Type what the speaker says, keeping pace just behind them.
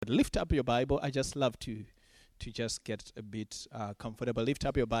Lift up your Bible. I just love to just get a bit comfortable. Lift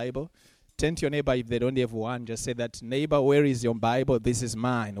up your Bible. Turn to your neighbor if they don't have one. Just say that, neighbor, where is your Bible? This is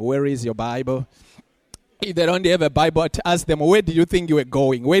mine. Where is your Bible? If they don't have a Bible, ask them, where do you think you were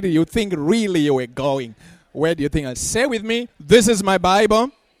going? Where do you think really you were going? Where do you think? Say with me, this is my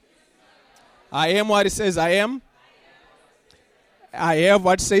Bible. I am what it says I am. I have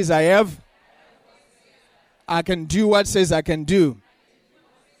what says I have. I can do what says I can do.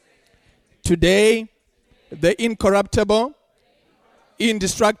 Today, the incorruptible,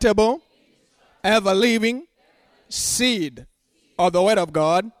 indestructible, ever-living seed of the Word of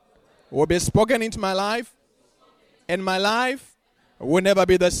God will be spoken into my life, and my life will never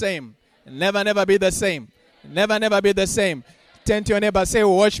be the same. Never be the same. Never be the same. Turn to your neighbor, say,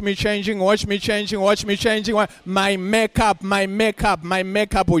 watch me changing, watch me changing, watch me changing. My makeup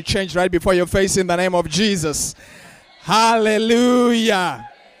will change right before your face in the name of Jesus. Hallelujah.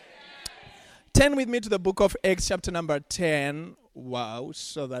 Turn with me to the book of Acts, chapter number 10. Wow,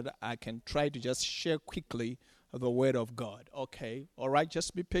 so that I can try to just share quickly the word of God. Okay, all right,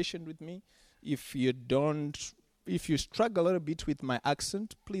 just be patient with me. If you struggle a little bit with my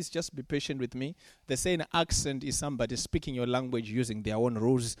accent, please just be patient with me. They say an accent is somebody speaking your language using their own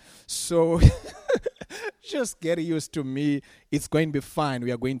rules. So just get used to me. It's going to be fine.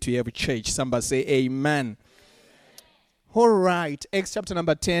 We are going to have church. Somebody say amen. All right. Acts chapter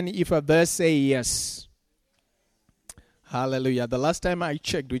number 10. If you're there, say yes. Hallelujah. The last time I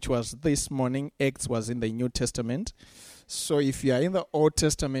checked, which was this morning, Acts was in the New Testament. So if you are in the Old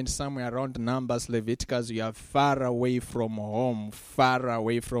Testament, somewhere around Numbers, Leviticus, you are far away from home. Far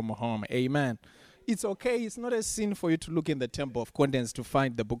away from home. Amen. It's okay. It's not a sin for you to look in the table of contents to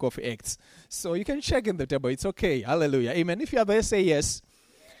find the book of Acts. So you can check in the table. It's okay. Hallelujah. Amen. If you are there, say yes.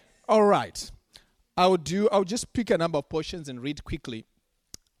 All right. I'll just pick a number of portions and read quickly.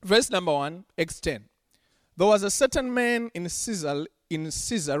 Verse number 1, Acts 10. There was a certain man in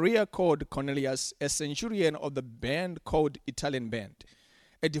Caesarea called Cornelius, a centurion of the band called Italian Band,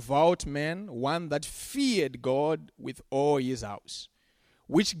 a devout man, one that feared God with all his house,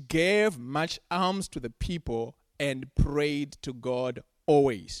 which gave much alms to the people and prayed to God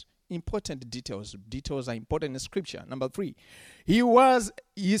always. Important details. Details are important in Scripture. Number 3,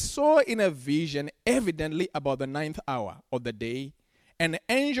 he saw in a vision, evidently about the 9th hour of the day, an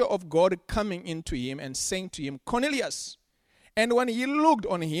angel of God coming into him and saying to him, Cornelius. And when he looked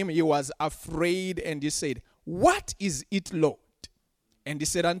on him, he was afraid, and he said, what is it, Lord? And he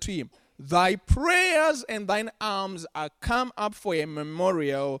said unto him, thy prayers and thine alms are come up for a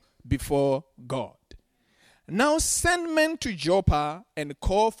memorial before God. Now send men to Joppa and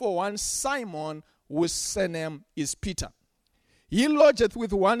call for one Simon, whose surname is Peter. He lodgeth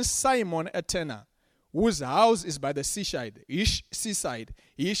with one Simon a tanner, whose house is by the seaside.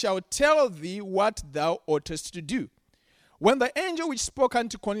 He shall tell thee what thou oughtest to do. When the angel which spoke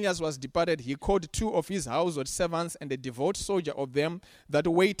unto Cornelius was departed, he called 2 of his household servants and a devout soldier of them that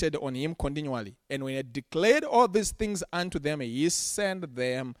waited on him continually. And when he had declared all these things unto them, he sent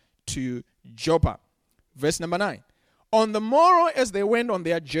them to Joppa. Verse number 9. On the morrow, as they went on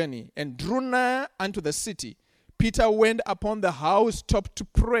their journey and drew nigh unto the city, Peter went upon the housetop to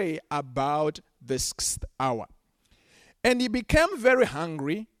pray about the 6th hour. And he became very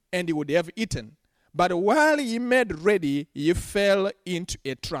hungry, and he would have eaten. But while he made ready, he fell into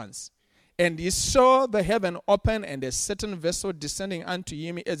a trance. And he saw the heaven open, and a certain vessel descending unto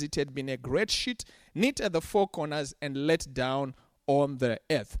him, as it had been a great sheet, knit at the 4 corners, and let down on the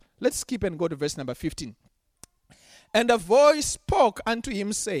earth. Let's skip and go to verse number 15. And a voice spoke unto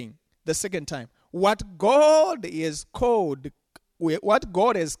him, saying, the second time, what God has cleansed,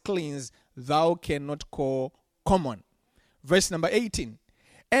 thou cannot call common. Verse number 18.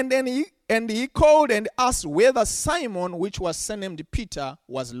 And he called and asked whether Simon, which was surnamed Peter,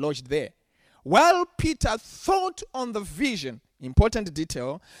 was lodged there. While Peter thought on the vision, important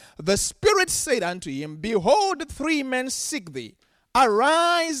detail, the Spirit said unto him, behold, 3 men seek thee.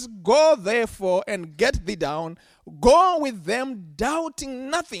 Arise, go therefore, and get thee down. Go with them, doubting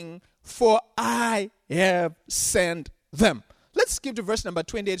nothing, for I have sent them. Let's skip to verse number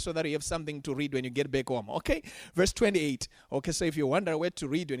 28 so that you have something to read when you get back home, okay? Verse 28. Okay, so if you wonder where to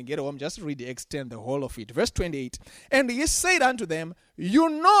read when you get home, just read the extent, the whole of it. Verse 28. And he said unto them, you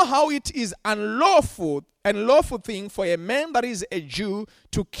know how it is unlawful thing for a man that is a Jew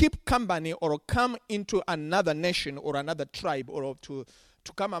to keep company or come into another nation or another tribe or to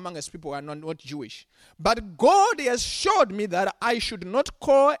come among us people who are not Jewish. But God has showed me that I should not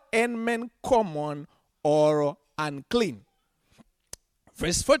call any man common or unclean.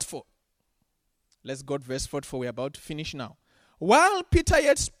 Verse 44. Let's go to verse 44. We're about to finish now. While Peter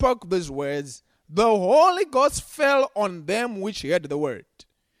yet spoke these words, the Holy Ghost fell on them which heard the word.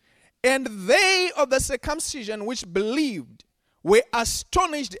 And they of the circumcision which believed were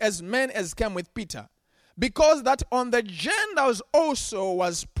astonished as men as came with Peter, because that on the Gentiles also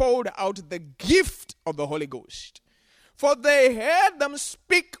was poured out the gift of the Holy Ghost. For they heard them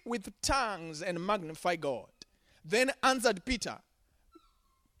speak with tongues and magnify God. Then answered Peter,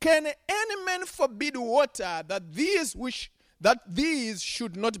 can any man forbid water that these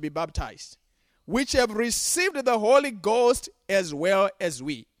should not be baptized, which have received the Holy Ghost as well as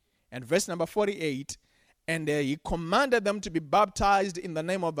we? And verse number 48, and he commanded them to be baptized in the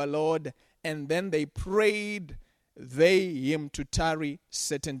name of the Lord, and then they prayed him to tarry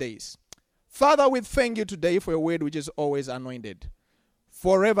certain days. Father, we thank you today for your word which is always anointed,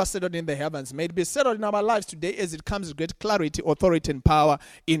 forever settled in the heavens. May it be settled in our lives today as it comes with great clarity, authority, and power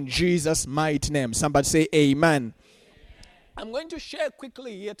in Jesus' mighty name. Somebody say amen. I'm going to share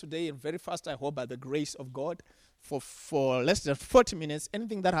quickly here today, and very fast, I hope, by the grace of God, for less than 40 minutes.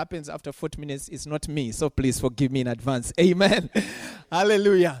 Anything that happens after 40 minutes is not me, so please forgive me in advance. Amen.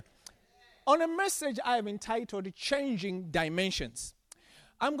 Hallelujah. On a message I have entitled Changing Dimensions.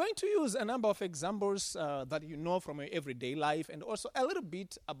 I'm going to use a number of examples that you know from your everyday life, and also a little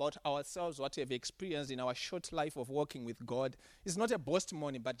bit about ourselves, what we have experienced in our short life of walking with God. It's not a boast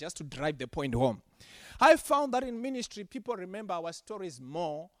morning, but just to drive the point home. I found that in ministry, people remember our stories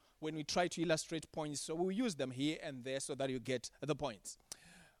more when we try to illustrate points, so we'll use them here and there so that you get the points.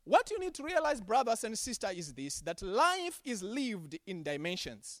 What you need to realize, brothers and sisters, is this, that life is lived in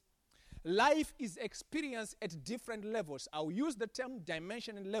dimensions. Life is experienced at different levels. I'll use the term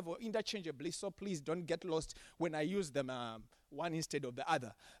dimension and level interchangeably, so please don't get lost when I use them one instead of the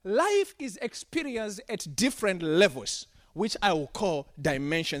other. Life is experienced at different levels, which I will call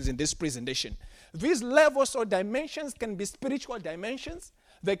dimensions in this presentation. These levels or dimensions can be spiritual dimensions,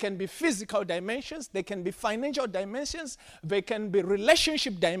 they can be physical dimensions, they can be financial dimensions, they can be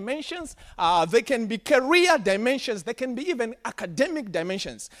relationship dimensions, they can be career dimensions, they can be even academic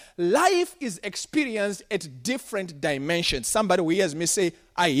dimensions. Life is experienced at different dimensions. Somebody who hears me say,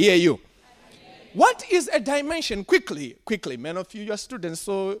 I hear you. What is a dimension? Quickly, many of you are students,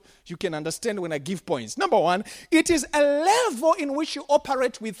 so you can understand when I give points. Number one, it is a level in which you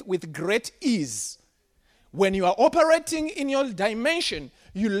operate with great ease. When you are operating in your dimension,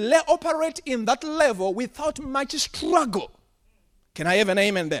 you operate in that level without much struggle. Can I have an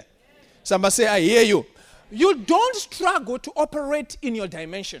amen there? Somebody say, I hear you. You don't struggle to operate in your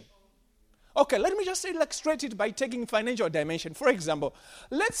dimension. Okay, let me just illustrate it by taking financial dimension. For example,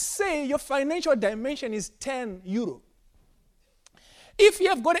 let's say your financial dimension is 10 euro. If you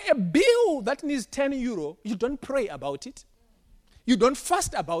have got a bill that needs 10 euro, you don't pray about it. You don't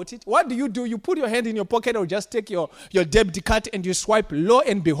fast about it. What do? You put your hand in your pocket or just take your debit card and you swipe, lo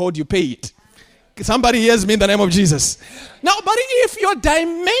and behold, you pay it. Somebody hears me in the name of Jesus. Now, but if your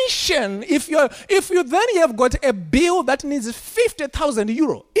dimension, if you then have got a bill that needs 50,000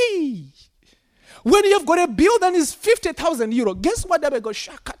 euro, when you've got a bill that is 50,000 euro, guess what?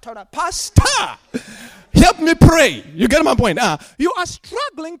 Pastor, help me pray. You get my point? You are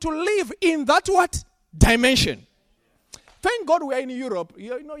struggling to live in that what? Dimension. Thank God we are in Europe.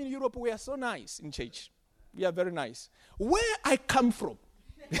 You know, in Europe we are so nice in church. We are very nice. Where I come from.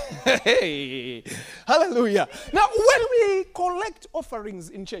 Hey, hallelujah. Now, when we collect offerings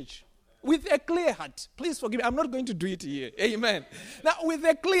in church, with a clear heart, please forgive me, I'm not going to do it here. Amen. Now, with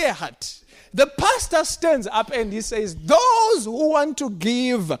a clear heart, the pastor stands up and he says, those who want to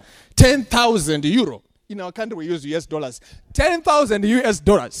give 10,000 euro, in our country we use US dollars, 10,000 US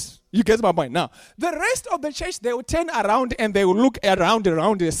dollars. You get my point. Now, the rest of the church, they will turn around and they will look around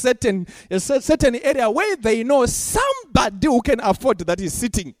a certain area where they know somebody who can afford that is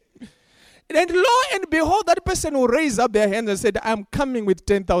sitting. And lo and behold, that person will raise up their hands and say, I'm coming with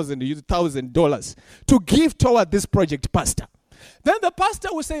 $10,000 to give toward this project, pastor. Then the pastor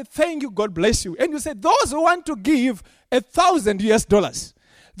will say, thank you, God bless you. And you say, those who want to give $1,000,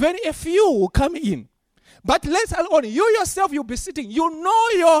 then a few will come in. But let's alone, you yourself, you'll be sitting. You know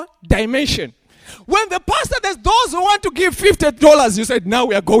your dimension. When the pastor says, those who want to give $50, you said, now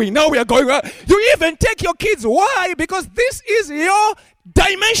we are going. You even take your kids. Why? Because this is your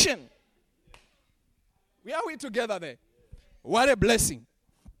dimension. Are we together there? What a blessing.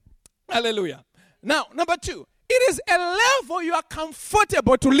 Hallelujah. Now, number two, it is a level you are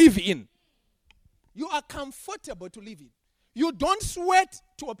comfortable to live in. You are comfortable to live in. You don't sweat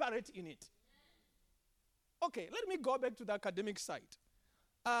to operate in it. Okay, let me go back to the academic side.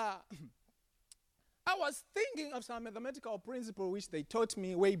 I was thinking of some mathematical principle which they taught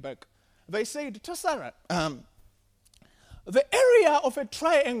me way back. They said, Tasara, the area of a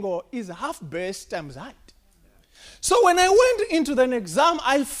triangle is half base times height. So when I went into the exam,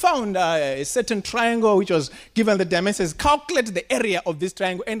 I found a certain triangle which was given the dimensions. Calculate the area of this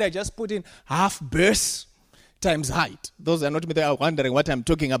triangle, and I just put in half base times height. Those are not me, they are wondering what I'm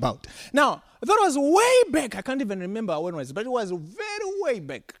talking about. Now, that was way back. I can't even remember when it was, but it was very way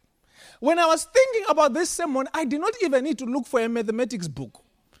back. When I was thinking about this sermon, I did not even need to look for a mathematics book.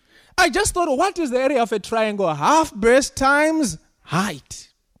 I just thought, what is the area of a triangle? Half base times height.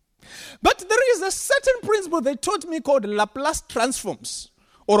 But there is a certain principle they taught me called Laplace transforms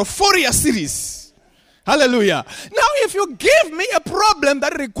or a Fourier series. Hallelujah. Now, if you give me a problem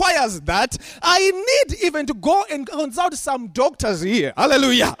that requires that, I need even to go and consult some doctors here.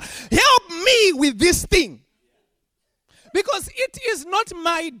 Hallelujah. Help me with this thing. Because it is not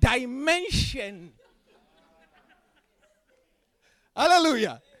my dimension.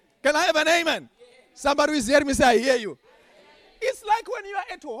 Hallelujah. Can I have an amen? Somebody is hearing me say, I hear you. It's like when you are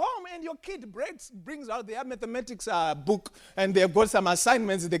at home and your kid brings out their mathematics book and they've got some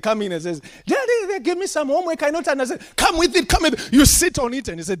assignments. They come in and says, Daddy, they give me some homework. I not understand. Come with it, come with it. You sit on it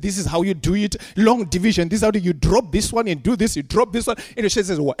and you say, this is how you do it. Long division. This is how you drop this one and do this. You drop this one. And she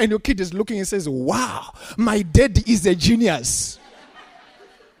says, and your kid is looking and says, wow, my dad is a genius.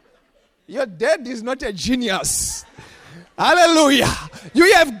 Your dad is not a genius. Hallelujah.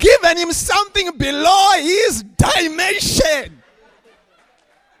 You have given him something below his dimension.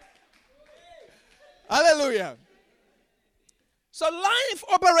 Hallelujah. So life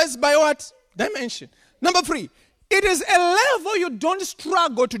operates by what? Dimension. Number 3, it is a level you don't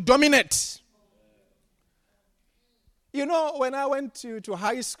struggle to dominate. You know, when I went to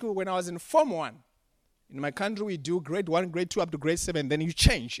high school, when I was in Form 1, in my country we do grade 1, grade 2 up to grade 7, then you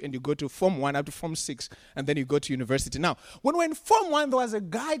change and you go to Form 1 up to Form 6, and then you go to university. Now, when we were in Form 1, there was a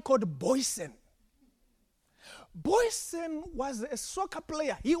guy called Boysen. Boysen was a soccer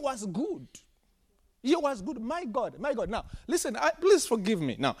player. He was good. He was good. My God, my God. Now, listen, please forgive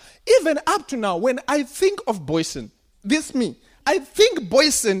me. Now, even up to now, when I think of Boysen, I think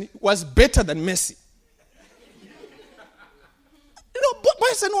Boysen was better than Messi.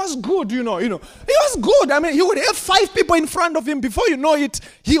 Boysen was good, you know. He was good. I mean, he would have 5 people in front of him. Before you know it,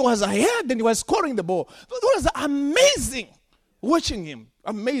 he was ahead and he was scoring the ball. It was amazing watching him.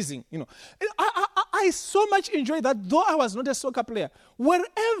 Amazing, I so much enjoyed that, though I was not a soccer player.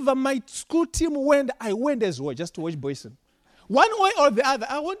 Wherever my school team went, I went as well, just to watch Boysen. One way or the other.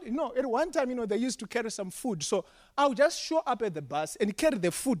 At one time, they used to carry some food. So I would just show up at the bus and carry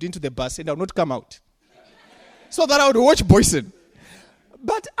the food into the bus and I would not come out. So that I would watch Boysen.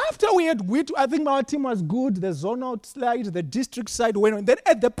 But after we had wheat, I think our team was good. The zonal side, the district side went on. Then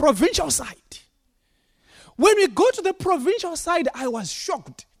at the provincial side, when we go to the provincial side, I was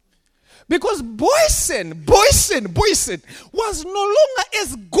shocked. Because Boysen was no longer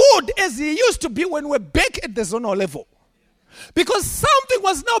as good as he used to be when we were back at the zonal level. Because something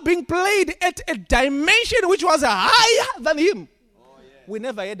was now being played at a dimension which was higher than him. We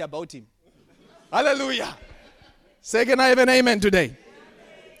never heard about him. Hallelujah. Say, can I have an amen today?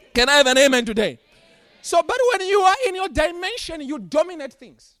 Can I have an amen today? So, but when you are in your dimension, you dominate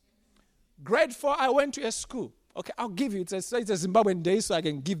things. Grade 4, I went to a school. Okay, I'll give you. It's a Zimbabwean day, so I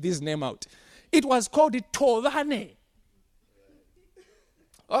can give this name out. It was called Tovane.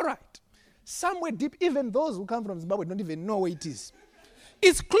 All right. Somewhere deep, even those who come from Zimbabwe don't even know where it is.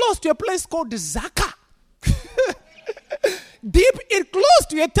 It's close to a place called Zaka. Deep, it's close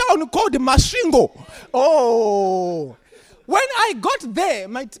to a town called Mashingo. Oh. When I got there,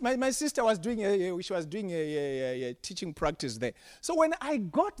 my sister was doing a teaching practice there. So when I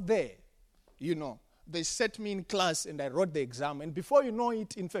got there, they set me in class and I wrote the exam. And before you know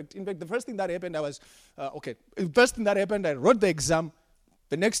it, in fact, the first thing that happened, I wrote the exam.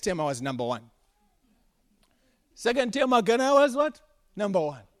 The next term I was number 1. Second term again, I was what? Number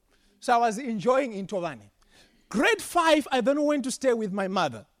 1. So I was enjoying in Tovane. Grade 5, I then went to stay with my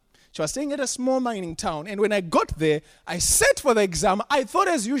mother. She was staying at a small mining town. And when I got there, I sat for the exam. I thought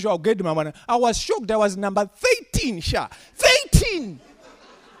as usual, I'll get my money. I was shocked. I was number 13, 13!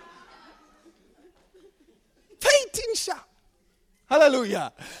 13,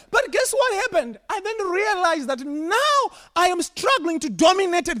 Hallelujah. But guess what happened? I then realized that now I am struggling to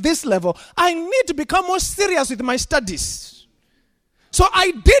dominate at this level. I need to become more serious with my studies. So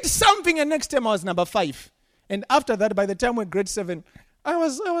I did something, and next time I was number 5. And after that, by the time we were grade 7, I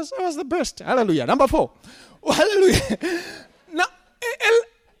was the best. Hallelujah. Number 4. Hallelujah. Now,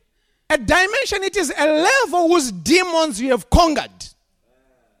 a dimension, it is a level whose demons you have conquered.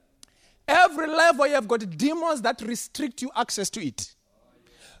 Every level you have got demons that restrict you access to it.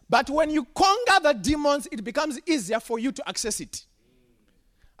 But when you conquer the demons, it becomes easier for you to access it.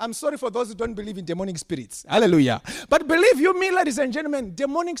 I'm sorry for those who don't believe in demonic spirits. Hallelujah. But believe you me, ladies and gentlemen,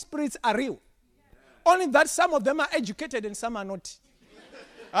 demonic spirits are real. Only that some of them are educated and some are not.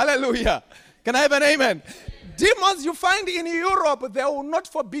 Hallelujah. Can I have an amen? Demons you find in Europe, they will not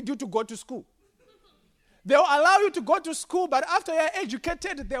forbid you to go to school. They will allow you to go to school, but after you're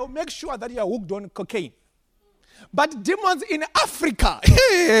educated, they will make sure that you're hooked on cocaine. But demons in Africa,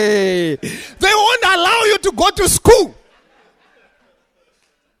 hey, they won't allow you to go to school.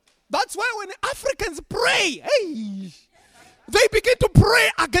 That's why when Africans pray, hey, they begin to pray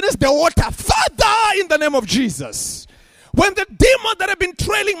against the water. Father, in the name of Jesus, when the demons that have been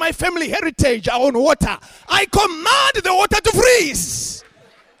trailing my family heritage are on water, I command the water to freeze.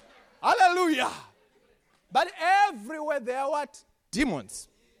 Hallelujah. But everywhere there are what? Demons.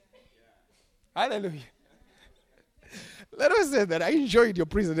 Hallelujah. Let us say that I enjoyed your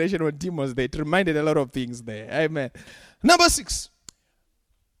presentation on demons there. It reminded a lot of things there. Amen. Number 6.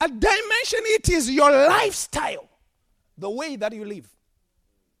 A dimension, it is your lifestyle. The way that you live.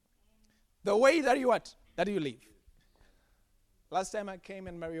 The way that you what? That you live. Last time I came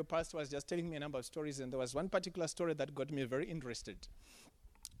and Mario Pastor was just telling me a number of stories, and there was one particular story that got me very interested.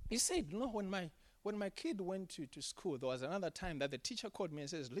 He said, you know, when my kid went to school, there was another time that the teacher called me and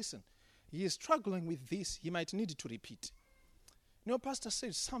says, listen, he is struggling with this. He might need to repeat. You know, Pastor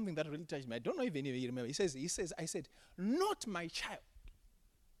said something that really touched me. I don't know even if he remember. He says, I said, not my child.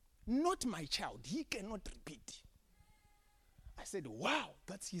 Not my child. He cannot repeat. I said, wow,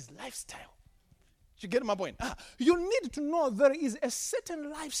 that's his lifestyle. You get my point? You need to know there is a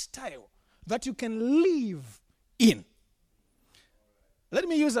certain lifestyle that you can live in. Let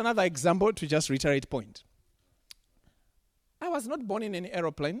me use another example to just reiterate point. I was not born in an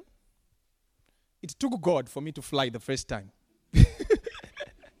aeroplane. It took God for me to fly the first time.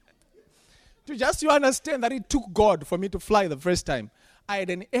 To just you understand that it took God for me to fly the first time. I had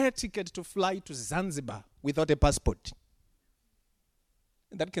an air ticket to fly to Zanzibar without a passport.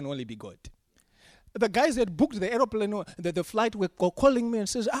 That can only be God. The guys that booked the aeroplane, the flight were calling me and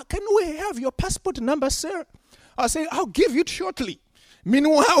says, can we have your passport number, sir? I say, I'll give it shortly.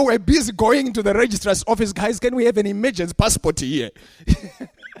 Meanwhile, we're busy going to the registrar's office. Guys, can we have an emergency passport here?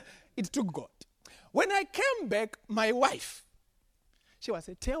 It took God. When I came back, my wife, she was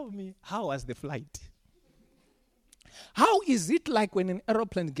saying, tell me, how was the flight? How is it like when an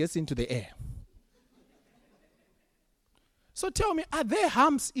aeroplane gets into the air? So tell me, are there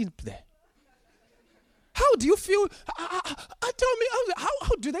humps in there? How do you feel? Tell me,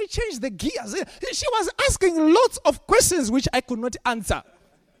 how do they change the gears? She was asking lots of questions which I could not answer.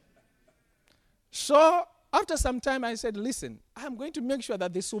 So after some time, I said, listen, I'm going to make sure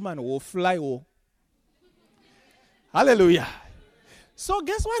that this woman will fly. Hallelujah. So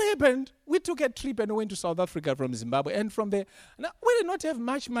guess what happened? We took a trip and went to South Africa from Zimbabwe. And from there, now, we did not have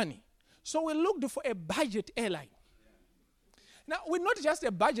much money. So we looked for a budget airline. Now, we're not just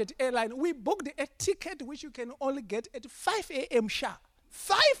a budget airline. We booked a ticket which you can only get at 5 a.m. sharp.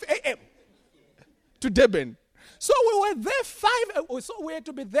 5 a.m. to Durban. So we were there so we had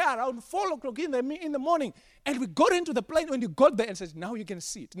to be there around 4 o'clock in the morning. And we got into the plane. When you got there and said, now you can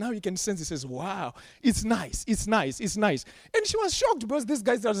see it. Now you can sense it. Says, wow, it's nice, it's nice, it's nice. And she was shocked because these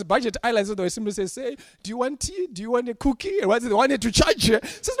guys, there was a budget airline, so they simply say, do you want tea? Do you want a cookie? And what they wanted to charge her.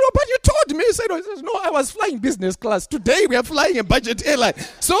 Says, no, but you told me. He said, no, I was flying business class. Today we are flying a budget airline.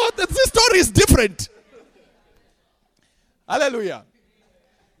 So the story is different. Hallelujah.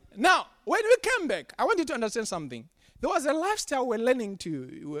 Now, when we came back, I want you to understand something. There was a lifestyle we're learning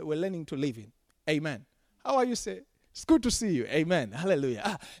to live in. Amen. How are you, say? It's good to see you. Amen. Hallelujah.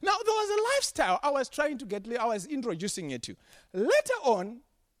 Now, there was a lifestyle I was trying to get, I was introducing it to. Later on,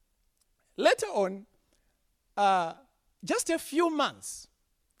 just a few months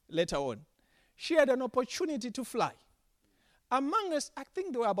later on, she had an opportunity to fly. Among us, I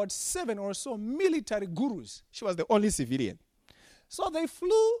think there were about 7 or so military gurus. She was the only civilian. So they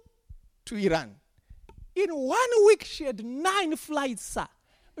flew to Iran. In 1 week, she had 9 flights, sir.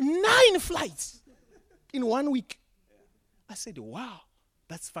 9 flights in 1 week. I said, wow,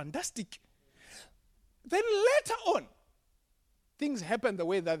 that's fantastic. Then later on, things happened the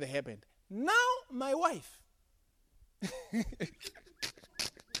way that they happened. Now, my wife,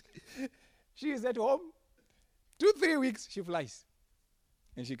 she is at home. 2-3 weeks, she flies.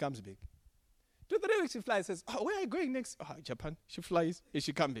 And she comes back. 2-3 weeks, she flies. Says, where are you going next? Japan. She flies, and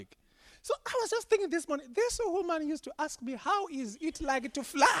she comes back. So I was just thinking this morning, this woman used to ask me, how is it like to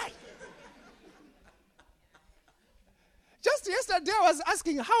fly? Just yesterday, I was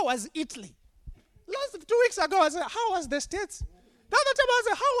asking, how was Italy? 2 weeks ago, I said, how was the States? The other time I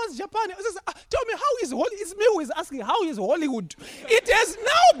said, how was Japan? I said, tell me, how is Hollywood? It's me who is asking, how is Hollywood? It has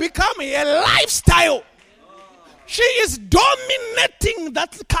now become a lifestyle. She is dominating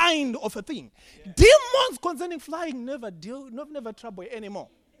that kind of a thing. Demons concerning flying never trouble anymore.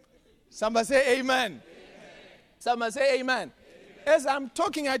 Somebody say amen. Somebody say amen. As I'm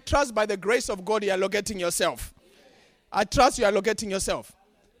talking, I trust by the grace of God you are locating yourself. I trust you are locating yourself.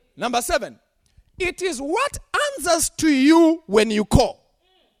 Number 7. It is what answers to you when you call.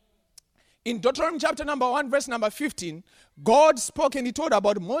 In Deuteronomy chapter number 1, verse number 15, God spoke and he told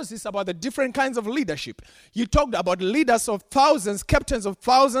about Moses about the different kinds of leadership. He talked about leaders of thousands, captains of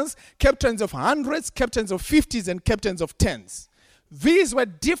thousands, captains of hundreds, captains of 50s, and captains of 10s. These were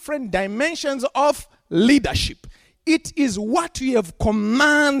different dimensions of leadership. It is what you have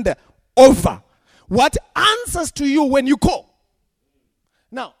command over. What answers to you when you call.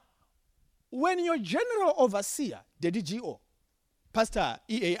 Now, when your general overseer, the DGO, Pastor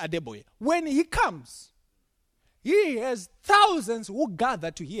E.A. Adeboye, when he comes, he has thousands who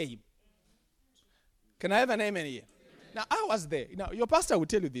gather to hear him. Can I have an amen here? Now, I was there. Now, your pastor will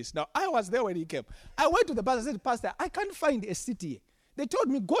tell you this. Now, I was there when he came. I went to the pastor and said, Pastor, I can't find a seat here. They told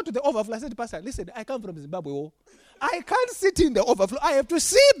me, go to the overflow. I said, Pastor, listen, I come from Zimbabwe. Oh. I can't sit in the overflow. I have to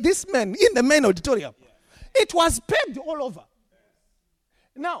see this man in the main auditorium. It was pegged all over.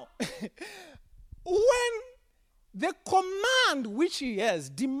 Now, when the command which he has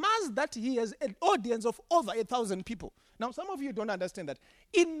demands that he has an audience of over 1,000 people. Now, some of you don't understand that.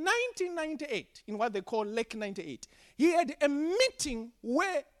 In 1998, in what they call Lake 98, he had a meeting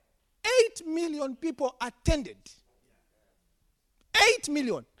where 8 million people attended. 8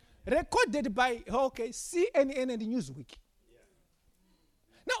 million. Recorded by, CNN and Newsweek.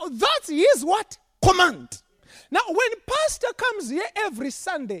 Now, that is what? Command. Now, when pastor comes here every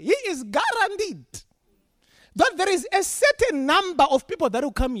Sunday, he is guaranteed that there is a certain number of people that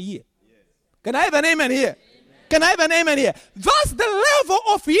will come here. Yes. Can I have an amen here? Amen. Can I have an amen here? That's the level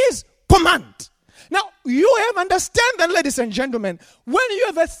of his command. Now, you have understand that, ladies and gentlemen, when you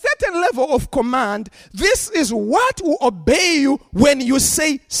have a certain level of command, this is what will obey you when you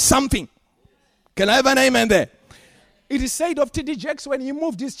say something. Can I have an amen there? It is said of T.D. Jakes when he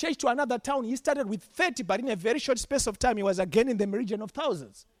moved his church to another town, he started with 30, but in a very short space of time, he was again in the region of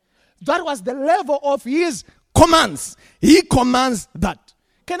thousands. That was the level of his commands. He commands that.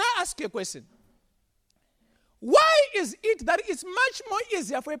 Can I ask you a question? Why is it that it's much more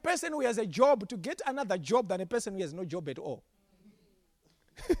easier for a person who has a job to get another job than a person who has no job at all?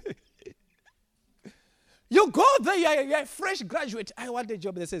 You go there, you're a fresh graduate. I want a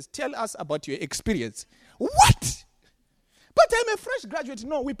job that says, tell us about your experience. What? But I'm a fresh graduate.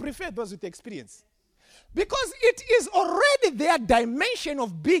 No, we prefer those with experience. Because it is already their dimension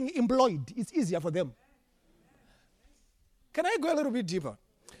of being employed. It's easier for them. Can I go a little bit deeper?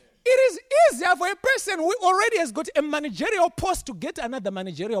 It is easier for a person who already has got a managerial post to get another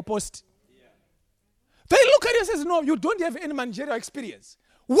managerial post. Yeah. They look at you and say, no, you don't have any managerial experience.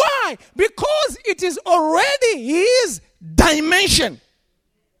 Why? Because it is already his dimension.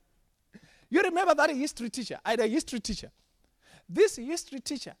 You remember that history teacher? I had a history teacher. This history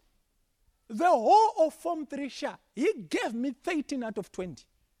teacher, the whole of Form 3 SHA, he gave me 13 out of 20.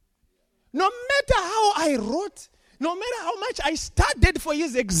 No matter how I wrote, no matter how much I studied for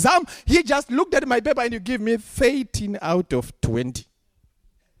his exam, he just looked at my paper and you give me 13 out of 20.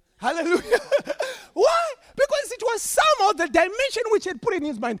 Hallelujah. Why? Because it was somehow the dimension which had put in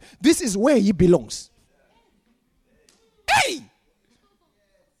his mind, this is where he belongs. Hey!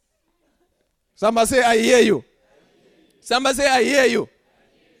 Somebody say, I hear you. Somebody say, I hear you.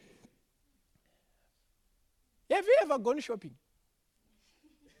 Have you ever gone shopping?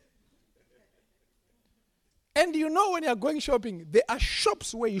 And you know when you're going shopping, there are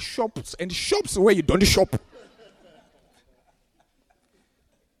shops where you shop and shops where you don't shop.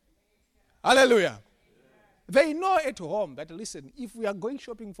 Hallelujah. They know at home that, listen, if we are going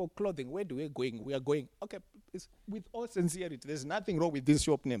shopping for clothing, where do we going? We are going, okay, it's with all sincerity, there's nothing wrong with these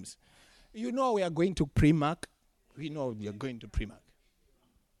shop names. You know we are going to Primark. We know we are going to Primark.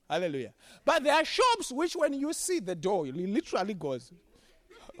 Hallelujah. But there are shops which when you see the door, it literally goes.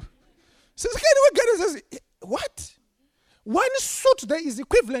 Says, what? One suit there is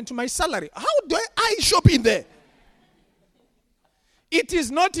equivalent to my salary. How do I shop in there? It is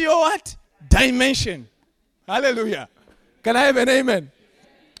not your what? Dimension. Hallelujah. Can I have an amen?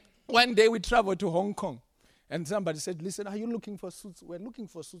 One day we traveled to Hong Kong. And somebody said, listen, are you looking for suits? We're looking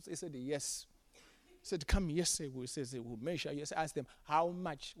for suits. They said, yes. I said, come, yes, sir. We said, we'll measure. Yes, I asked them, how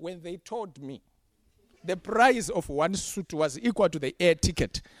much? When they told me the price of one suit was equal to the air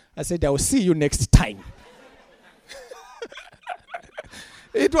ticket, I said, I will see you next time.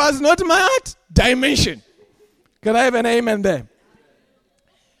 It was not my dimension. Can I have an amen there?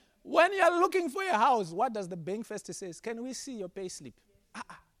 When you're looking for a house, what does the bank first say? Can we see your pay slip?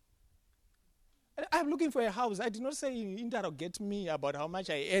 I'm looking for a house. I did not say interrogate me about how much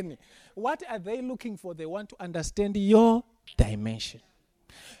I earn. What are they looking for? They want to understand your dimension.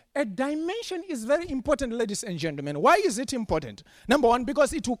 A dimension is very important, ladies and gentlemen. Why is it important? Number one,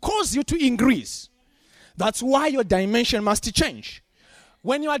 because it will cause you to increase. That's why your dimension must change.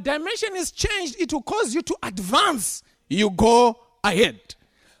 When your dimension is changed, it will cause you to advance. You go ahead.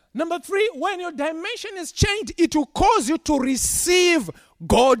 Number three, when your dimension is changed, it will cause you to receive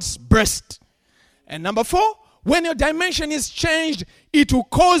God's best. And number four, when your dimension is changed, it will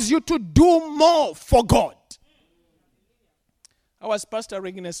cause you to do more for God. I was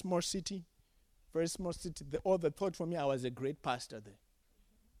pastoring in a small city, very small city. All the thought for me, I was a great pastor there.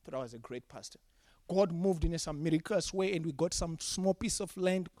 Thought I was a great pastor. God moved in some miraculous way, and we got some small piece of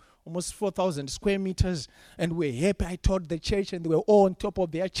land, almost 4,000 square meters, and we're happy. I taught the church, and they were all on top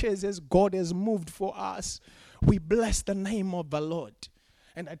of their chairs as God has moved for us. We bless the name of the Lord.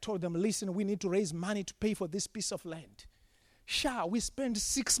 And I told them, listen, we need to raise money to pay for this piece of land. Sure, we spent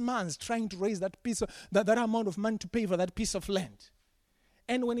 6 months trying to raise that amount of money to pay for that piece of land.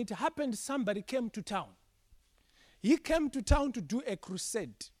 And when it happened, somebody came to town. He came to town to do a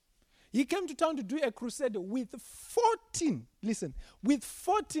crusade. He came to town to do a crusade with 14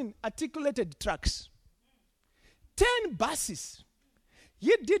 articulated trucks, 10 buses.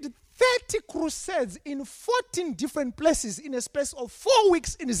 He did 30 crusades in 14 different places in a space of 4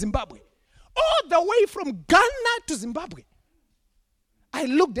 weeks in Zimbabwe. All the way from Ghana to Zimbabwe. I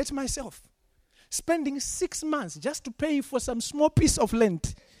looked at myself, spending 6 months just to pay for some small piece of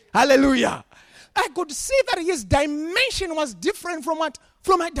land. Hallelujah. I could see that his dimension was different from what?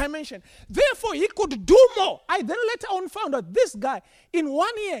 From my dimension. Therefore, he could do more. I then later on found out this guy, in 1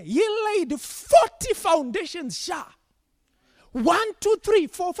 year, he laid 40 foundations sure. 1, 2, 3,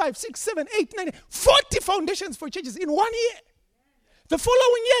 4, 5, 6, 7, 8, 9, 40 foundations for churches in 1 year. The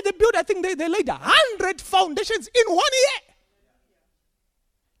following year, they built, I think they laid 100 foundations in 1 year.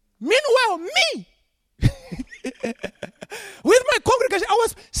 Meanwhile, me, with my congregation, I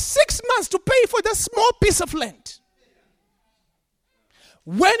was 6 months to pay for the small piece of land.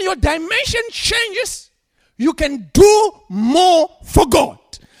 When your dimension changes, you can do more for God.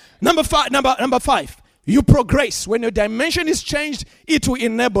 Number five, you progress. When your dimension is changed, it will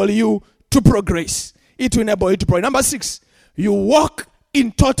enable you to progress. It will enable you to progress. Number 6, you walk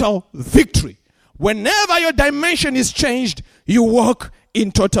in total victory. Whenever your dimension is changed, you walk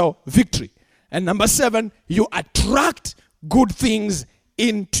in total victory. And number 7, you attract good things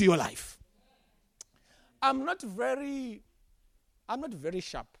into your life. I'm not very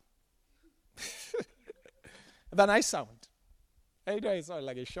sharp than I sound. I know I sound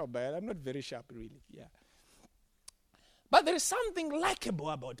like a sharp, but I'm not very sharp, really. Yeah. But there is something likable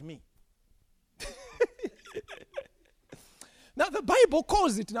about me. Now, the Bible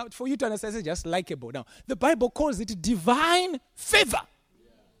calls it, now for you to understand, it's just likable. Now, the Bible calls it divine favor.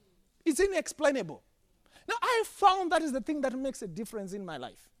 It's inexplainable. Now, I found that is the thing that makes a difference in my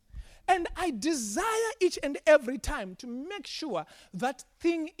life. And I desire each and every time to make sure that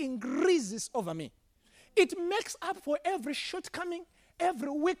thing increases over me. It makes up for every shortcoming, every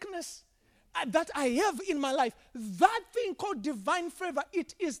weakness that I have in my life. That thing called divine favor,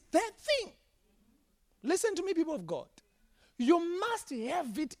 it is that thing. Listen to me, people of God. You must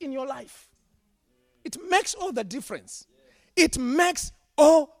have it in your life. It makes all the difference. It makes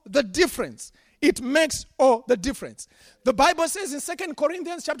all the difference. It makes all the difference. The Bible says in 2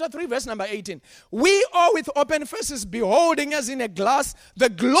 Corinthians chapter 3, verse number 18, we all with open faces beholding as in a glass the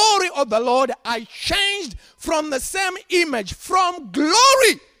glory of the Lord are changed from the same image, from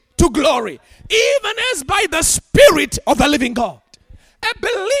glory to glory, even as by the Spirit of the living God. A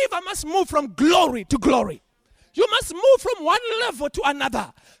believer must move from glory to glory. You must move from one level to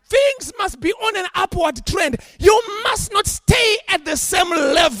another. Things must be on an upward trend. You must not stay at the same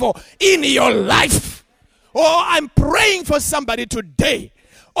level in your life. Oh, I'm praying for somebody today.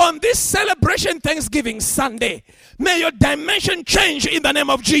 On this celebration Thanksgiving Sunday, may your dimension change in the name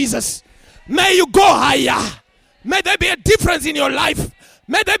of Jesus. May you go higher. May there be a difference in your life.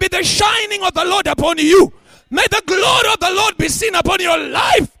 May there be the shining of the Lord upon you. May the glory of the Lord be seen upon your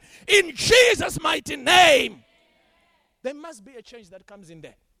life. In Jesus' mighty name. There must be a change that comes in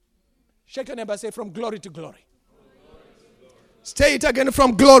there. Shake your neighbor, say, from glory to glory. Say it again,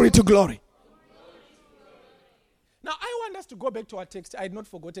 from glory to glory. Now, I want us to go back to our text. I had not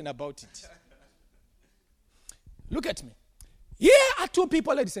forgotten about it. Look at me. Here are two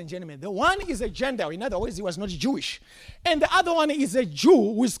people, ladies and gentlemen. The one is a Gentile. In other words, he was not Jewish. And the other one is a Jew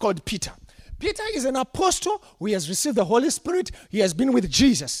who is called Peter. Peter is an apostle who has received the Holy Spirit. He has been with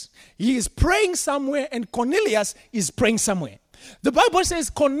Jesus. He is praying somewhere, and Cornelius is praying somewhere. The Bible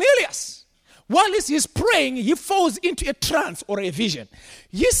says Cornelius, while he is praying, he falls into a trance or a vision.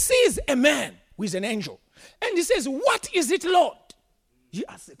 He sees a man who is an angel. And he says, "What is it, Lord?" He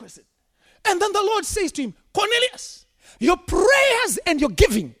asks the question. And then the Lord says to him, "Cornelius, your prayers and your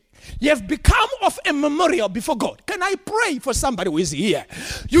giving, you have become of a memorial before God." Can I pray for somebody who is here?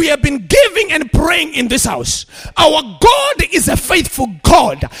 You have been giving and praying in this house. Our God is a faithful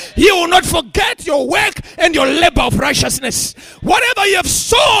God. He will not forget your work and your labor of righteousness. Whatever you have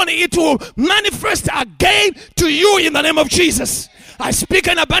sown, it will manifest again to you in the name of Jesus. I speak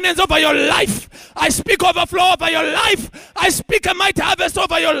an abundance over your life. I speak overflow over your life. I speak a mighty harvest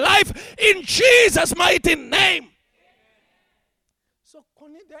over your life in Jesus' mighty name. So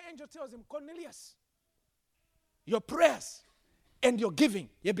the angel tells him, "Cornelius, your prayers and your giving,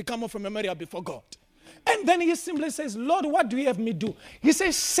 you become of a memorial before God." And then he simply says, "Lord, what do you have me do?" He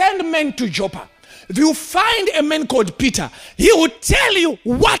says, "Send men to Joppa. You find a man called Peter. He will tell you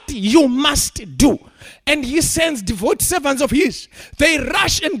what you must do." And he sends devout servants of his. They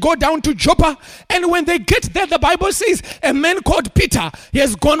rush and go down to Joppa. And when they get there, the Bible says a man called Peter, he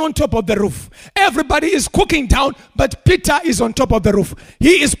has gone on top of the roof. Everybody is cooking down, but Peter is on top of the roof.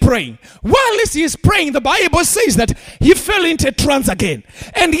 He is praying. While he is praying, the Bible says that he fell into a trance again.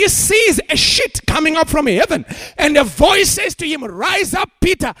 And he sees a sheet coming up from heaven. And a voice says to him, "Rise up,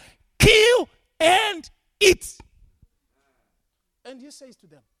 Peter, kill and eat." And he says to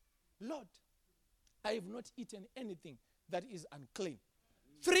them, "Lord, I have not eaten anything that is unclean."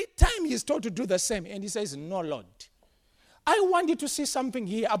 3 times he is told to do the same. And he says, "No, Lord." I want you to see something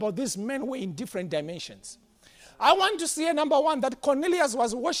here about these men were in different dimensions. I want to see, number one, that Cornelius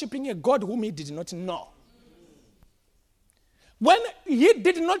was worshiping a God whom he did not know. When he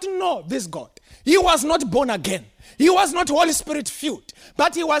did not know this God, he was not born again. He was not Holy Spirit filled.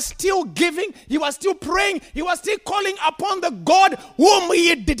 But he was still giving, he was still praying, he was still calling upon the God whom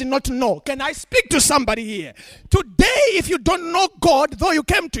he did not know. Can I speak to somebody here? Today, if you don't know God, though you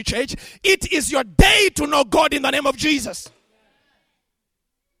came to church, it is your day to know God in the name of Jesus.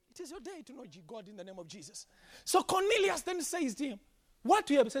 It is your day to know God in the name of Jesus. So Cornelius then says to him, what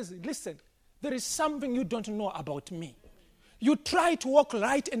you have says, "Listen, there is something you don't know about me. You try to walk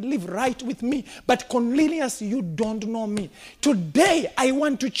right and live right with me, but Cornelius, you don't know me. Today, I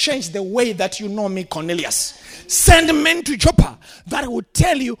want to change the way that you know me, Cornelius. Send men to Joppa that will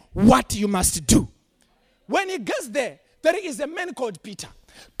tell you what you must do." When he gets there, there is a man called Peter.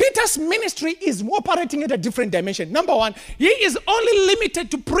 Peter's ministry is operating at a different dimension. Number one, he is only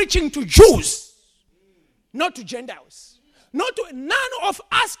limited to preaching to Jews, not to Gentiles. None of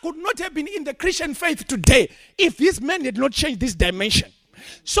us could not have been in the Christian faith today if these men did not change this dimension.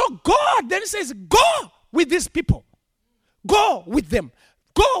 So God then says, "Go with these people. Go with them.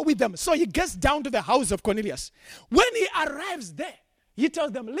 Go with them." So he gets down to the house of Cornelius. When he arrives there, he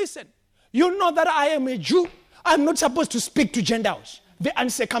tells them, "Listen, you know that I am a Jew. I'm not supposed to speak to Gentiles, the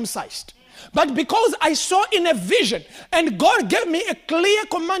uncircumcised. But because I saw in a vision and God gave me a clear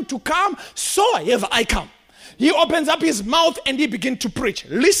command to come, so have I come." He opens up his mouth and he begins to preach.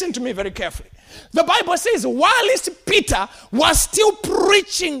 Listen to me very carefully. The Bible says, while Peter was still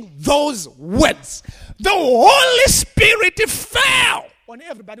preaching those words, the Holy Spirit fell on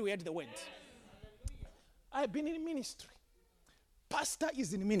everybody who heard the words. I've been in ministry. Pastor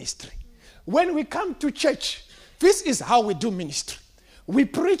is in ministry. When we come to church, this is how we do ministry. We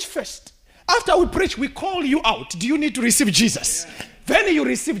preach first. After we preach, we call you out. Do you need to receive Jesus? Then you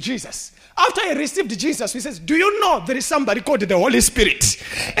receive Jesus. After he received Jesus, he says, "Do you know there is somebody called the Holy Spirit?"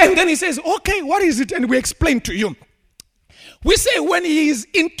 And then he says, "Okay, what is it?" And we explain to you. We say when he is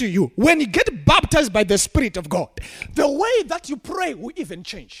into you, when you get baptized by the Spirit of God, the way that you pray will even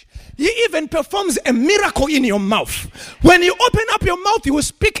change. He even performs a miracle in your mouth. When you open up your mouth, you will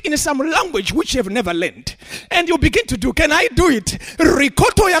speak in some language which you have never learned. And you begin to do. Can I do it?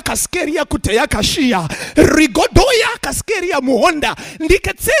 Rikotoya kaskeria kuteya kashia. Rigodoya kaskeria muhonda.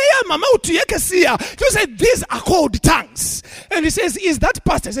 Ndiketseya mama utuyekesia. You say, these are called tongues. And he says, "Is that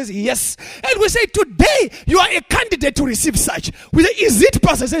pastor?" He says, "Yes." And we say, "Today, you are a candidate to receive such." We say, "Is it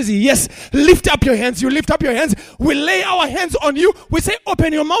pastor?" He says, "Yes." Lift up your hands. You lift up your hands. We lay our hands on you. We say,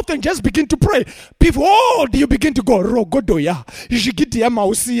 "Open your mouth and just begin to pray." Behold, you begin to go. Rogodoya. Jigitia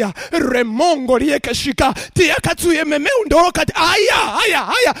mausia. Remongo riekashika. Tiakatsuye memeundorokat.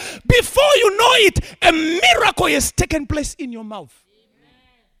 Aya. Before you know it, a miracle has taken place in your mouth.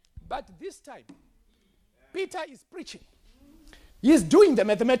 But this time, Peter is preaching. He's doing the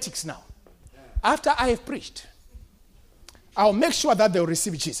mathematics now. After I have preached, I'll make sure that they'll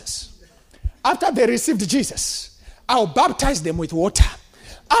receive Jesus. After they received Jesus, I'll baptize them with water.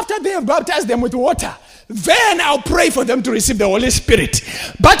 After they have baptized them with water, then I'll pray for them to receive the Holy Spirit.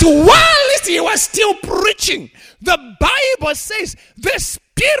 But whilst he was still preaching, the Bible says the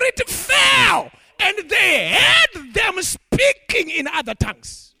Spirit fell and they heard them speaking in other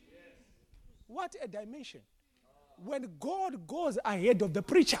tongues. What a dimension. When God goes ahead of the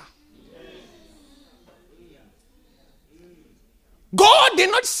preacher. God did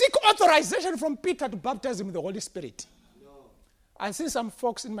not seek authorization from Peter to baptize him with the Holy Spirit. I see some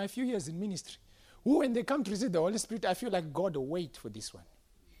folks in my few years in ministry who, when they come to receive the Holy Spirit, I feel like God will wait for this one.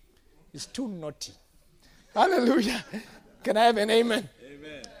 It's too naughty. Hallelujah. Can I have an amen?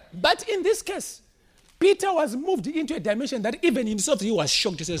 Amen. But in this case, Peter was moved into a dimension that even himself he was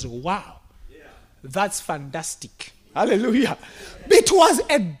shocked. He says, wow, that's fantastic. Hallelujah. It was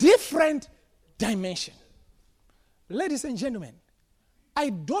a different dimension. Ladies and gentlemen, I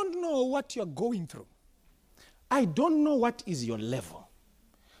don't know what you're going through. I don't know what is your level.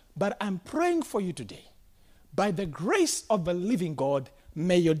 But I'm praying for you today. By the grace of the living God,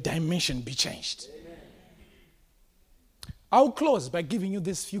 may your dimension be changed. Amen. I'll close by giving you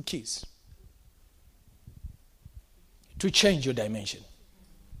these few keys to change your dimension.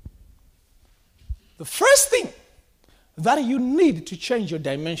 The first thing that you need to change your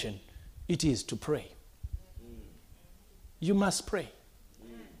dimension, it is to pray. You must pray.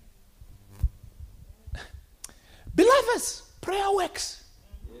 Beloveds, prayer works.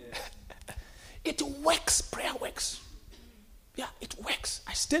 Yeah. It works. Prayer works. Yeah, it works.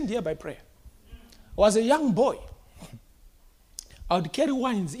 I stand here by prayer. I was a young boy. I would carry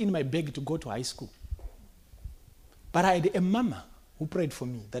wines in my bag to go to high school. But I had a mama who prayed for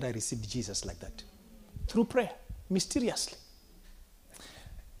me that I received Jesus like that. Through prayer, mysteriously.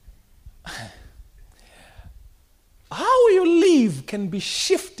 How you live can be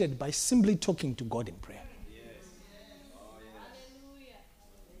shifted by simply talking to God in prayer.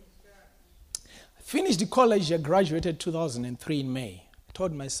 Finished college, I graduated 2003 in May. I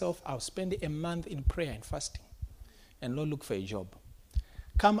told myself I'll spend a month in prayer and fasting and not look for a job.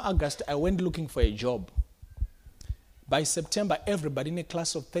 Come August, I went looking for a job. By September, everybody in a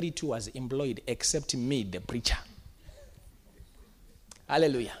class of 32 was employed except me, the preacher.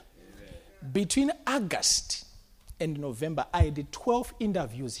 Hallelujah. Amen. Between August and November, I did 12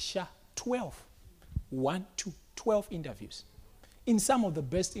 interviews. 12. 12 interviews. In some of the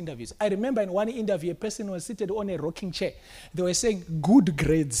best interviews. I remember in one interview, a person was seated on a rocking chair. They were saying, good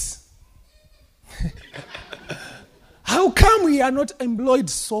grades. How come we are not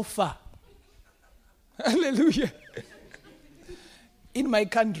employed so far? Hallelujah. In my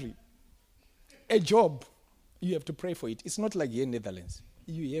country, a job, you have to pray for it. It's not like here in Netherlands.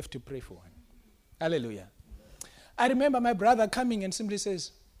 You have to pray for one. Hallelujah. I remember my brother coming and simply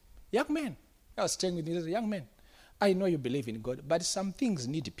says, young man, I was staying with him, he says, young man, I know you believe in God, but some things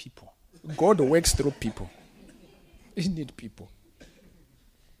need people. God works through people. You need people.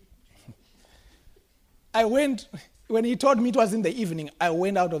 I went, when he told me it was in the evening, I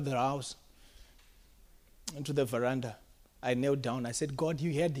went out of the house into the veranda. I knelt down. I said, God,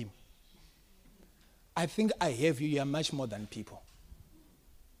 you heard him. I think I have you. You are much more than people.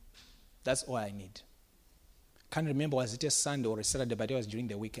 That's all I need. Can't remember, was it a Sunday or a Saturday, but it was during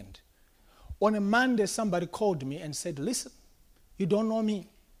the weekend. On a Monday, somebody called me and said, listen, you don't know me.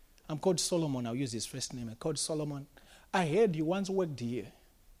 I'm called Solomon. I'll use his first name. I'm called Solomon. I heard you once worked here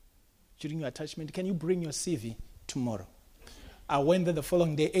during your attachment. Can you bring your CV tomorrow? I went there the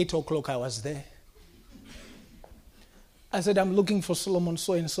following day, 8 o'clock, I was there. I said, I'm looking for Solomon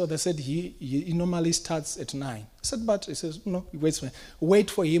so-and-so. They said, he normally starts at 9. I said, but he says, no, wait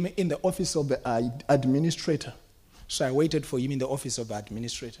for him in the office of the administrator. So I waited for him in the office of the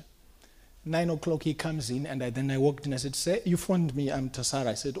administrator. 9 o'clock, he comes in, and then I walked in. I said, sir, you phoned me. I'm Tasara.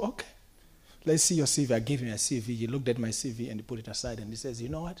 I said, okay. Let's see your CV. I gave him a CV. He looked at my CV, and he put it aside, and he says, you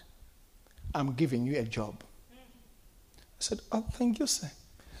know what? I'm giving you a job. I said, oh, thank you, sir.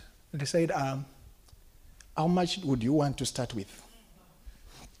 And he said, how much would you want to start with?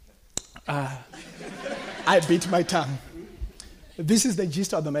 I bit my tongue. This is the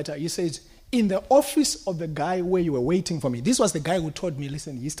gist of the matter. He says, in the office of the guy where you were waiting for me. This was the guy who told me,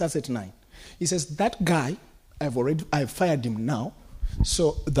 listen, he starts at 9. He says, that guy, I've fired him now.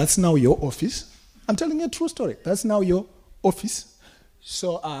 So that's now your office. I'm telling you a true story. That's now your office.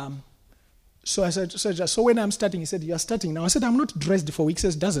 So I said, so when I'm starting, he said, you're starting now. I said, I'm not dressed for weeks. He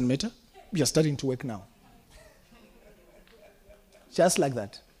says, doesn't matter. You're starting to work now. Just like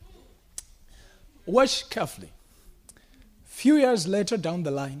that. Watch carefully. Few years later down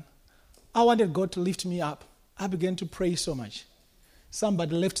the line, I wanted God to lift me up. I began to pray so much.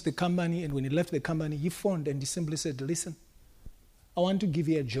 Somebody left the company, and when he left the company, he phoned and he simply said, listen, I want to give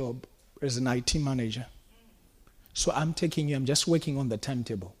you a job as an IT manager. So I'm taking you, I'm just working on the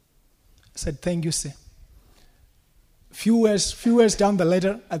timetable. I said, thank you, sir. Few years down the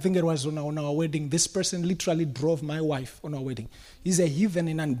later, I think it was on our wedding, this person literally drove my wife on our wedding. He's a heathen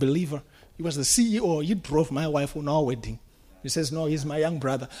and unbeliever. He was the CEO. He drove my wife on our wedding. He says, no, he's my young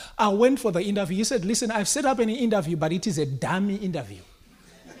brother. I went for the interview. He said, listen, I've set up an interview, but it is a dummy interview.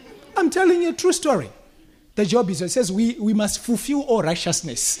 I'm telling you a true story. The job is, it says, we must fulfill all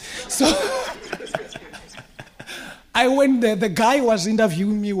righteousness. So I went there. The guy who was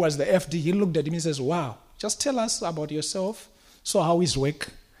interviewing me was the FD. He looked at me and says, wow, just tell us about yourself. So how is work?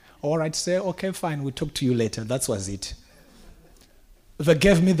 All right, say, okay, fine, we'll talk to you later. That was it. They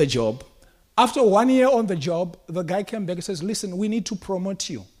gave me the job. After 1 year on the job, the guy came back and says, listen, we need to promote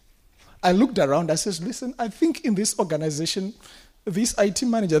you. I looked around. I says, listen, I think in this organization, this IT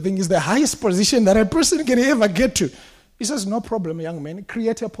manager thing is the highest position that a person can ever get to. He says, no problem, young man.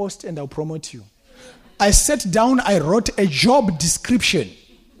 Create a post and I'll promote you. I sat down. I wrote a job description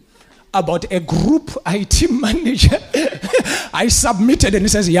about a group IT manager. I submitted and he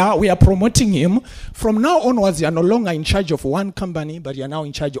says, yeah, we are promoting him. From now onwards, you are no longer in charge of one company, but you are now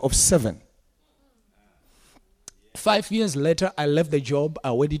in charge of 7. 5 years later, I left the job.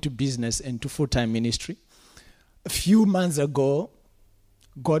 I went into business and to full-time ministry. A few months ago,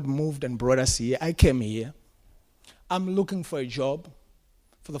 God moved and brought us here. I came here. I'm looking for a job.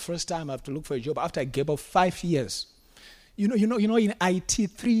 For the first time, I have to look for a job after I gave up 5 years. You know, in IT,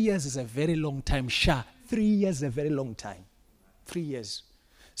 3 years is a very long time. 3 years is a very long time. 3 years.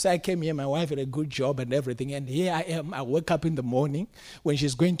 So I came here, my wife had a good job and everything, and here I am. I wake up in the morning. When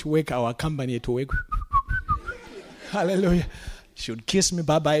she's going to work, our company to work. Hallelujah. She would kiss me,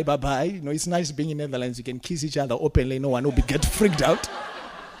 bye-bye, bye-bye. You know, it's nice being in Netherlands. You can kiss each other openly. No one will get freaked out.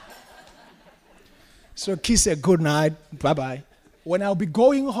 So kiss her, good night, bye-bye. When I'll be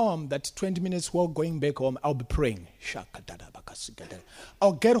going home, that 20 minutes walk going back home, I'll be praying.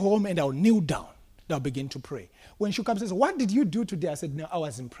 I'll get home and I'll kneel down. I'll begin to pray. When she comes and says, what did you do today? I said, no, I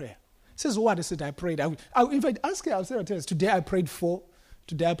was in prayer. She says, what? I said, I prayed. If I ask her, I'll say, today I prayed 4.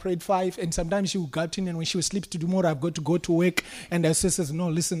 Today I prayed 5. And sometimes she will get in, and when she will sleep tomorrow, I've got to go to work. And I says, no,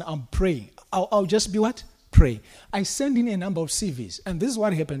 listen, I'm praying. I'll just be what? Pray. I send in a number of CVs. And this is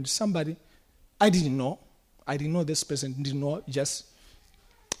what happened. Somebody, I didn't know this person, didn't know, just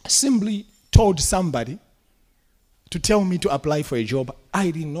simply told somebody to tell me to apply for a job.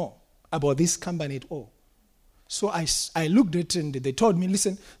 I didn't know about this company at all. So I looked at it and they told me,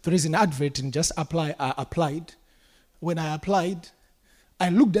 listen, there is an advert and just apply. I applied. When I applied, I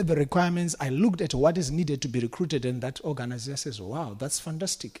looked at the requirements. I looked at what is needed to be recruited, and that organization says, wow, that's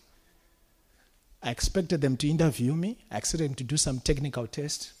fantastic. I expected them to interview me. I expected them to do some technical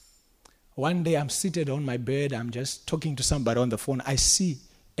tests. One day I'm seated on my bed. I'm just talking to somebody on the phone. I see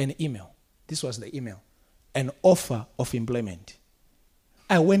an email. This was the email. An offer of employment.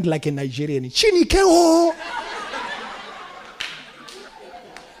 I went like a Nigerian. Chinikeo!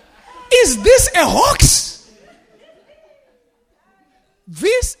 Is this a hoax?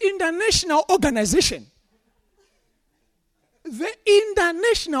 This international organization,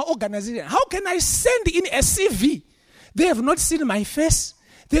 how can I send in a CV? They have not seen my face.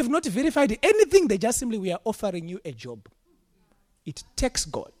 They have not verified anything. They just simply, we are offering you a job. It takes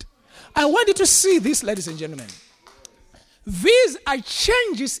God. I want you to see this, ladies and gentlemen. These are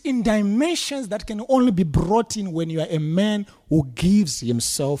changes in dimensions that can only be brought in when you are a man who gives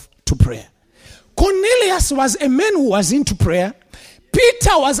himself to prayer. Cornelius was a man who was into prayer.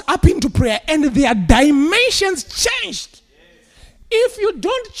 Peter was up into prayer, and their dimensions changed. If you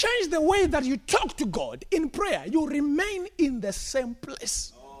don't change the way that you talk to God in prayer, you remain in the same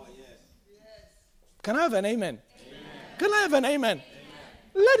place. Oh, yes. Can I have an amen? Can I have an amen?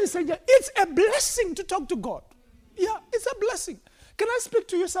 Ladies and gentlemen, it's a blessing to talk to God. Yeah, it's a blessing. Can I speak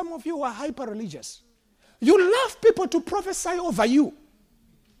to you, some of you who are hyper-religious? You love people to prophesy over you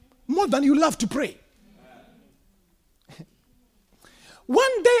more than you love to pray.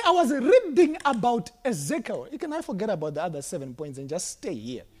 One day I was reading about Ezekiel. Can I forget about the other 7 points and just stay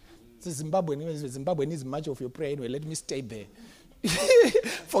here? Zimbabwe needs much of your prayer anyway. Let me stay there.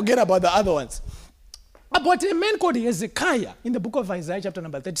 Forget about the other ones. About a man called Hezekiah in the book of Isaiah chapter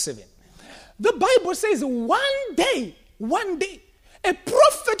number 37. The Bible says one day, a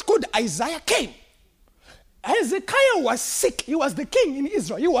prophet called Isaiah came. Hezekiah was sick. He was the king in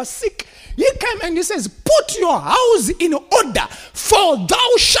Israel. He was sick. He came and he says, put your house in order, for thou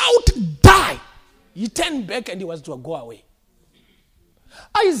shalt die. He turned back and he was to go away.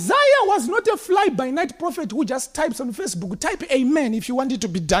 Isaiah was not a fly-by-night prophet who just types on Facebook, type amen if you want it to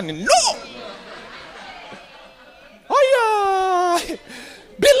be done. No! Oh yeah!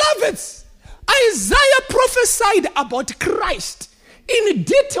 Beloveds, Isaiah prophesied about Christ in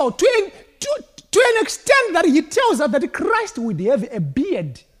detail to an extent that he tells us that Christ would have a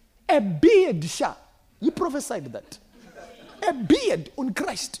beard. A beard, Sha. He prophesied that. A beard on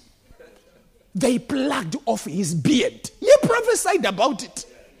Christ. They plucked off his beard. He prophesied about it.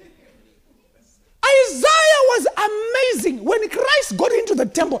 Isaiah was amazing. When Christ got into the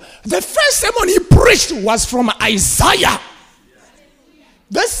temple, the first sermon he preached was from Isaiah.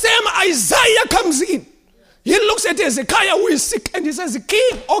 The same Isaiah comes in. He looks at Hezekiah who is sick and he says,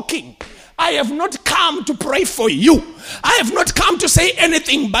 King, O king, I have not come to pray for you. I have not come to say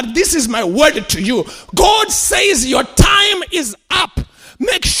anything, but this is my word to you. God says your time is up.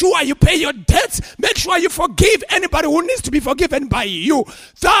 Make sure you pay your debts. Make sure you forgive anybody who needs to be forgiven by you.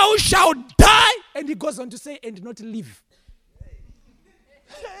 Thou shalt die. And he goes on to say, and not live.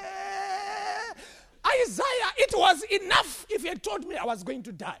 Isaiah, it was enough if he had told me I was going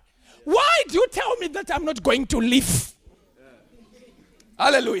to die. Why do you tell me that I'm not going to live?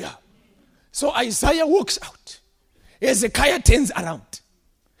 Hallelujah. So Isaiah walks out. Hezekiah turns around.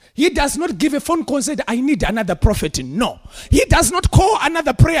 He does not give a phone call and say, I need another prophet. No. He does not call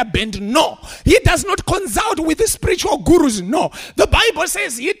another prayer band. No. He does not consult with the spiritual gurus. No. The Bible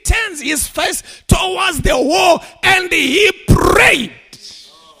says he turns his face towards the wall and he prayed.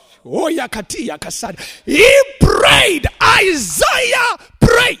 Oh, yakati yakasad. He prayed. Isaiah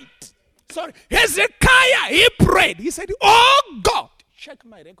prayed. Sorry. Hezekiah, he prayed. He said, oh God, check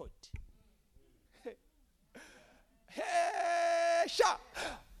my record.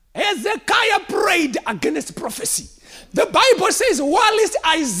 Hezekiah prayed against prophecy. The Bible says, whilst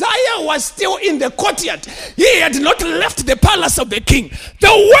Isaiah was still in the courtyard, he had not left the palace of the king. The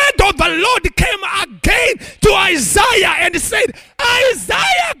word of the Lord came again to Isaiah and said,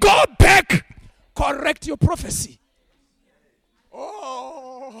 Isaiah, go back. Correct your prophecy.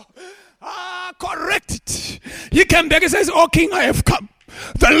 Correct it. He came back and says, oh king, I have come.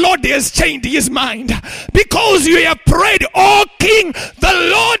 The Lord has changed his mind. Because you have prayed, oh king,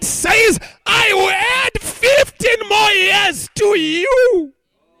 the Lord says, I will add 15 more years to you.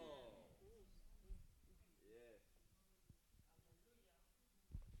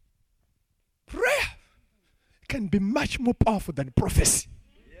 Prayer can be much more powerful than prophecy.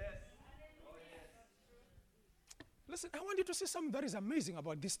 Listen, I want you to see something that is amazing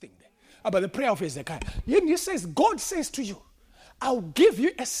about this thing, about the prayer of Hezekiah. He says, God says to you, I'll give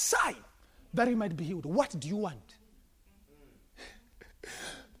you a sign that he might be healed. What do you want?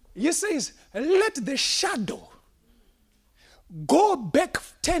 He says, let the shadow go back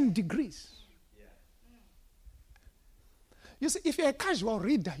 10 degrees. You see, if you're a casual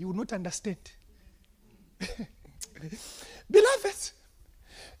reader, you will not understand. Beloved,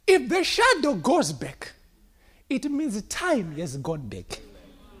 if the shadow goes back, it means time has gone back.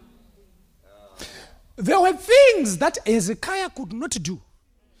 There were things that Hezekiah could not do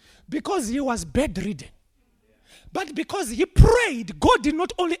because he was bedridden. But because he prayed, God did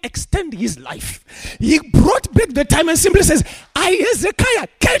not only extend his life, he brought back the time and simply says, Hezekiah,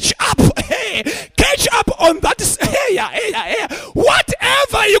 catch up. Hey, catch up on that.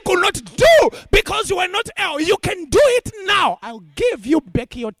 Whatever you could not do because you were not ill, you can do it now. I'll give you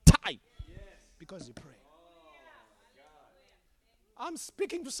back your time because you prayed. I'm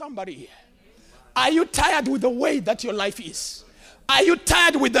speaking to somebody here. Are you tired with the way that your life is? Are you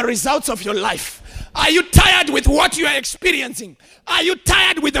tired with the results of your life? Are you tired with what you are experiencing? Are you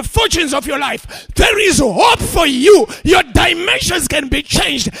tired with the fortunes of your life? There is hope for you. Your dimensions can be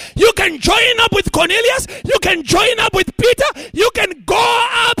changed. You can join up with Cornelius. You can join up with Peter. You can go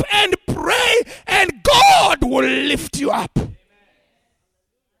up and pray and God will lift you up.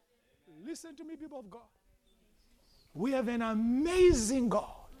 Listen to me, people of God. We have an amazing God.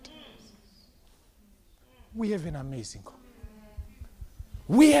 We have an amazing God.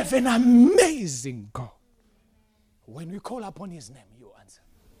 We have an amazing God. When we call upon his name, you answer.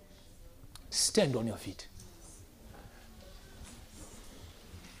 Stand on your feet.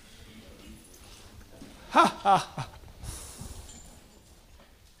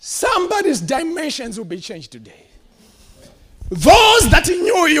 Somebody's dimensions will be changed today. Those that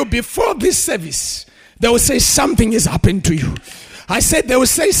knew you before this service, they will say something has happened to you. I said they will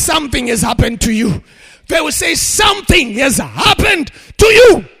say something has happened to you. They will say something has happened to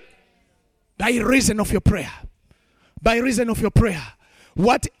you by reason of your prayer. By reason of your prayer.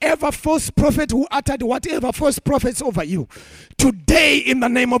 Whatever false prophet who uttered whatever false prophets over you, today in the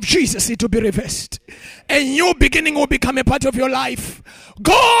name of Jesus, it will be reversed. A new beginning will become a part of your life.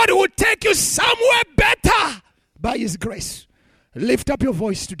 God will take you somewhere better by His grace. Lift up your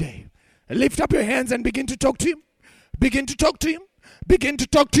voice today. Lift up your hands and begin to talk to Him. Begin to talk to Him. Begin to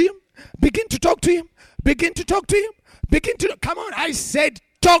talk to Him. Begin to talk to Him. Begin to talk to Him. Come on, I said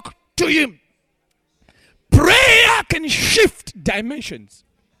talk to Him. Prayer can shift dimensions,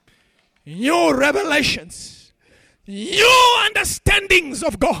 new revelations, new understandings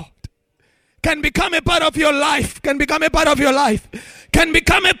of God can become a part of your life, can become a part of your life, can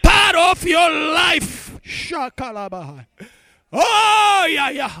become a part of your life. Shakalabahai. Oh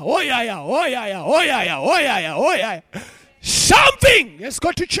yeah, oh yeah, oh yeah, oh yeah, oh yeah, oh yeah. Something has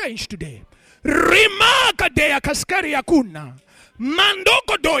got to change today. Rimaka deya kaskaria kuna.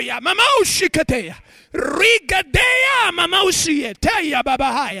 Mandoko doya, mama ushiketeya. Rigadeya, mama usieteya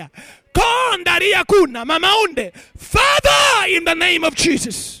babahaya. Kondaria kuna, mama unde. Father, in the name of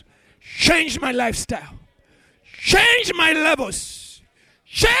Jesus, change my lifestyle. Change my levels.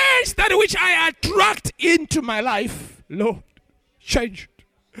 Change that which I attract into my life. Lord, change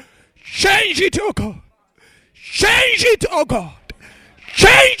it. Change it, oh God. Change it, oh God.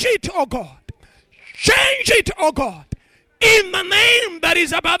 Change it, oh God. Change it, oh God. In the name that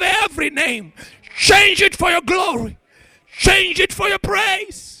is above every name. Change it for your glory. Change it for your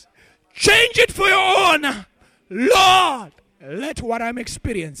praise. Change it for your honor. Lord, let what I'm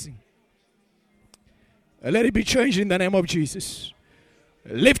experiencing, let it be changed in the name of Jesus.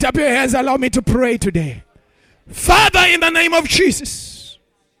 Lift up your hands. Allow me to pray today. Father, in the name of Jesus,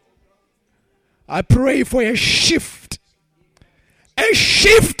 I pray for a shift. A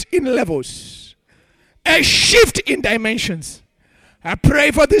shift in levels. A shift in dimensions. I pray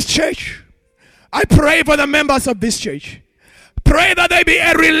for this church. I pray for the members of this church. Pray that there be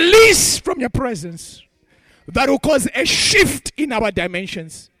a release from your presence that will cause a shift in our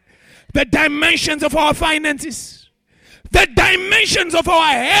dimensions. The dimensions of our finances. The dimensions of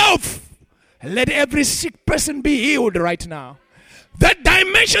our health. Let every sick person be healed right now. The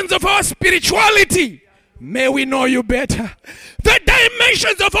dimensions of our spirituality. May we know you better. The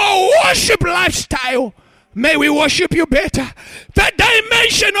dimensions of our worship lifestyle. May we worship you better. The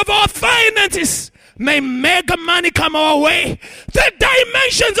dimension of our finances. May mega money come our way. The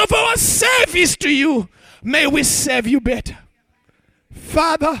dimensions of our service to you. May we serve you better.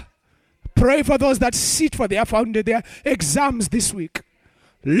 Father, pray for those that sit for their exams this week.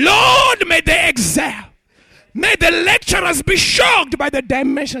 Lord, may they excel. May the lecturers be shocked by the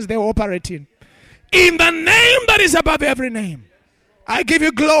dimensions they operate in. In the name that is above every name, I give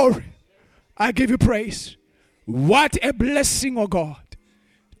you glory. I give you praise. What a blessing, oh God,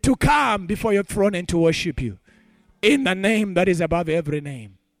 to come before your throne and to worship you. In the name that is above every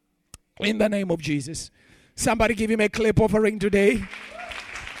name. In the name of Jesus. Somebody give him a clap offering today.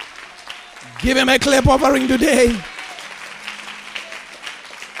 Give him a clap offering today.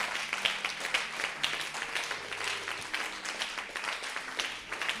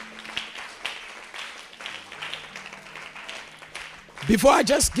 Before I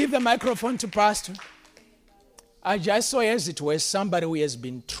just give the microphone to Pastor, I just saw as it were somebody who has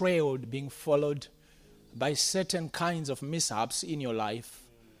been trailed, being followed by certain kinds of mishaps in your life.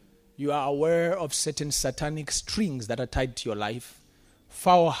 You are aware of certain satanic strings that are tied to your life,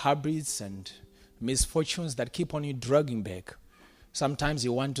 foul habits and misfortunes that keep on you dragging back. Sometimes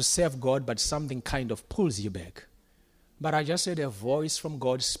you want to serve God, but something kind of pulls you back. But I just heard a voice from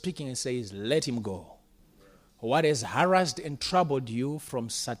God speaking and says, let him go. What has harassed and troubled you from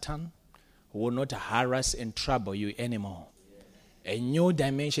Satan will not harass and trouble you anymore. A new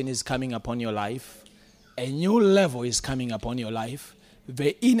dimension is coming upon your life. A new level is coming upon your life.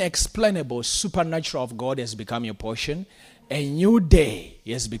 The inexplainable supernatural of God has become your portion. A new day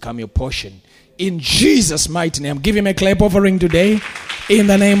has become your portion. In Jesus' mighty name. Give him a clap offering today. In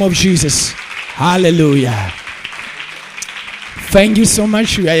the name of Jesus. Hallelujah. Thank you so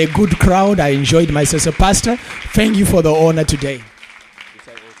much. You are a good crowd. I enjoyed myself. So, Pastor, thank you for the honor today.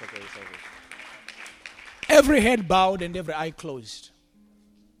 Every head bowed and every eye closed.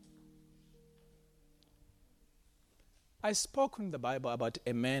 I spoke in the Bible about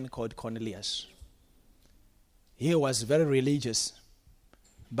a man called Cornelius. He was very religious,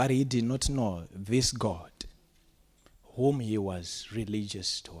 but he did not know this God whom he was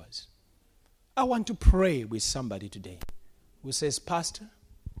religious towards. I want to pray with somebody today who says, Pastor,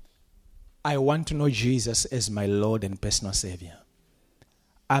 I want to know Jesus as my Lord and personal Savior.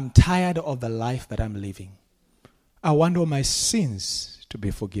 I'm tired of the life that I'm living. I want all my sins to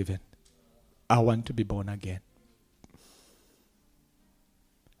be forgiven. I want to be born again.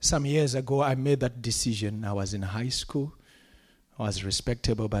 Some years ago, I made that decision. I was in high school. I was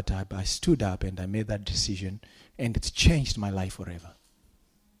respectable, but I stood up and I made that decision, and it's changed my life forever.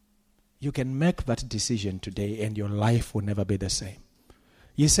 You can make that decision today, and your life will never be the same.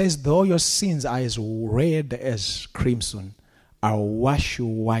 He says, though your sins are as red as crimson, I'll wash you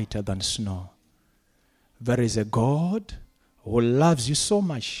whiter than snow. There is a God who loves you so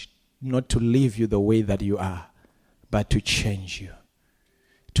much not to leave you the way that you are, but to change you.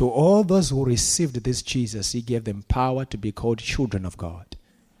 To all those who received this Jesus, he gave them power to be called children of God.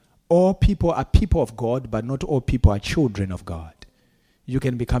 All people are people of God, but not all people are children of God. You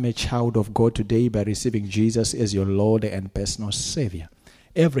can become a child of God today by receiving Jesus as your Lord and personal Savior.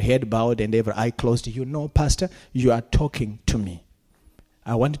 Every head bowed and every eye closed. You know, Pastor, you are talking to me.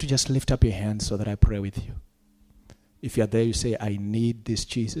 I want you to just lift up your hand so that I pray with you. If you are there, you say, I need this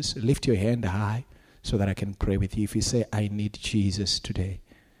Jesus. Lift your hand high so that I can pray with you. If you say, I need Jesus today,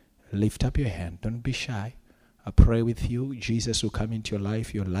 lift up your hand. Don't be shy. I pray with you. Jesus will come into your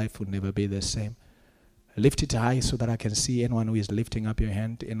life. Your life will never be the same. Lift it high so that I can see anyone who is lifting up your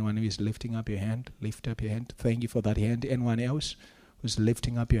hand. Anyone who is lifting up your hand, lift up your hand. Thank you for that hand. Anyone else who's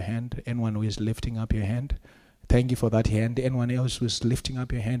lifting up your hand? Anyone who is lifting up your hand? Thank you for that hand. Anyone else who's lifting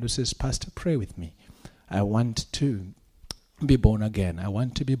up your hand who says, Pastor, pray with me. I want to be born again. I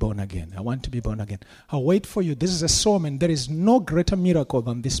want to be born again. I want to be born again. I'll wait for you. This is a sermon. There is no greater miracle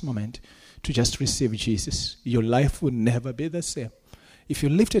than this moment to just receive Jesus. Your life will never be the same. If you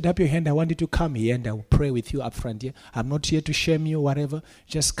lifted up your hand, I want you to come here and I'll pray with you up front here. I'm not here to shame you, whatever.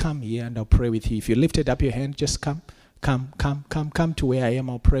 Just come here and I'll pray with you. If you lifted up your hand, just come. Come to where I am.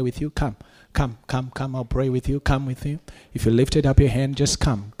 I'll pray with you. Come, I'll pray with you. Come with you. If you lifted up your hand, just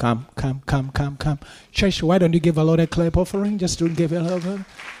come. Church, why don't you give a Lord a clap offering? Just don't give a Lord.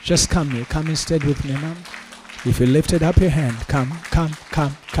 Just come here. Come instead with me now. If you lifted up your hand, come.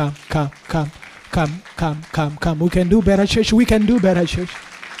 We can do better, church. We can do better, church.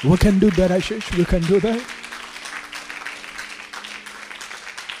 We can do better, church. We can do that.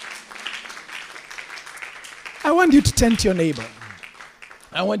 I want you to turn to your neighbor.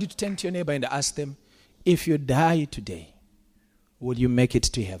 I want you to turn to your neighbor and ask them, if you die today, will you make it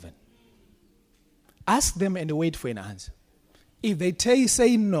to heaven? Ask them and wait for an answer. If they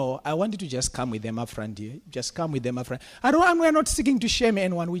say no, I want you to just come with them up front here. Just come with them up front. We're not seeking to shame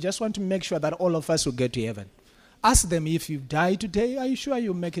anyone. We just want to make sure that all of us will get to heaven. Ask them, if you die today, are you sure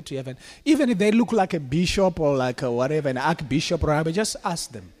you'll make it to heaven? Even if they look like a bishop or like a whatever, an archbishop or whatever, just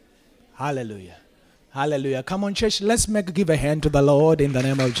ask them. Hallelujah. Hallelujah. Come on, church. Let's give a hand to the Lord in the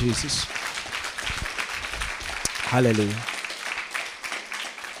name of Jesus. Hallelujah.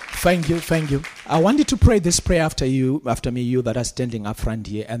 Thank you. I want you to pray this prayer after me, you that are standing up front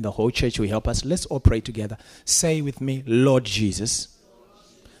here, and the whole church will help us. Let's all pray together. Say with me, Lord Jesus.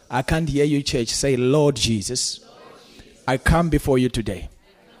 I can't hear you, church. Say, Lord Jesus. I come before you today.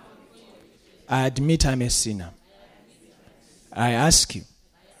 I admit I'm a sinner. I ask you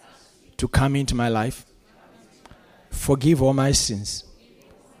to come into my life. Forgive all my sins.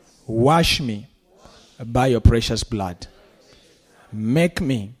 Wash me by your precious blood. Make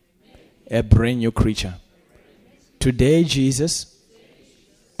me a brand new creature. Today, Jesus,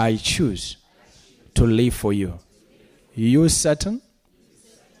 I choose to live for you. You, Satan,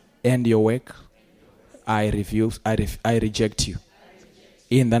 and your work, I reject you.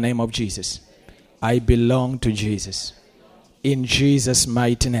 In the name of Jesus, I belong to Jesus. In Jesus'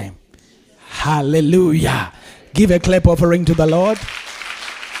 mighty name. Hallelujah. Give a clap offering to the Lord.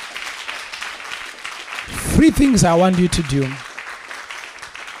 3 things I want you to do.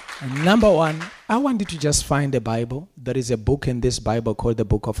 Number 1, I want you to just find a Bible. There is a book in this Bible called the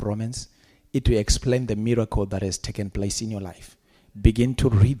Book of Romans. It will explain the miracle that has taken place in your life. Begin to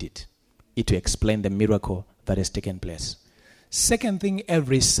read it. It will explain the miracle that has taken place. Second thing,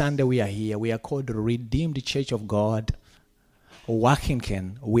 every Sunday we are here. We are called the Redeemed Church of God,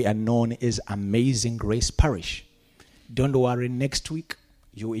 Wageningen. We are known as Amazing Grace Parish. Don't worry, next week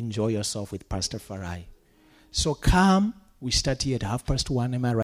you enjoy yourself with Pastor Farai. So come, we start here at 1:30. Am I right?